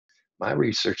My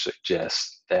research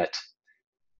suggests that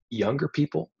younger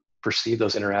people perceive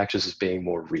those interactions as being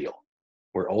more real,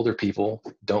 where older people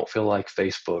don't feel like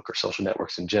Facebook or social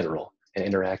networks in general and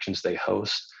interactions they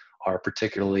host are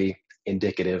particularly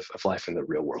indicative of life in the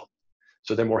real world.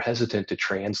 So they're more hesitant to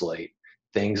translate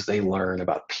things they learn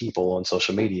about people on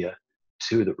social media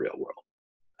to the real world.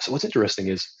 So what's interesting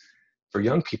is for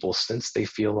young people, since they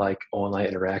feel like online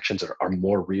interactions are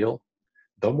more real,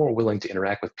 they're more willing to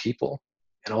interact with people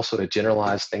and also to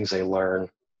generalize things they learn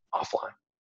offline.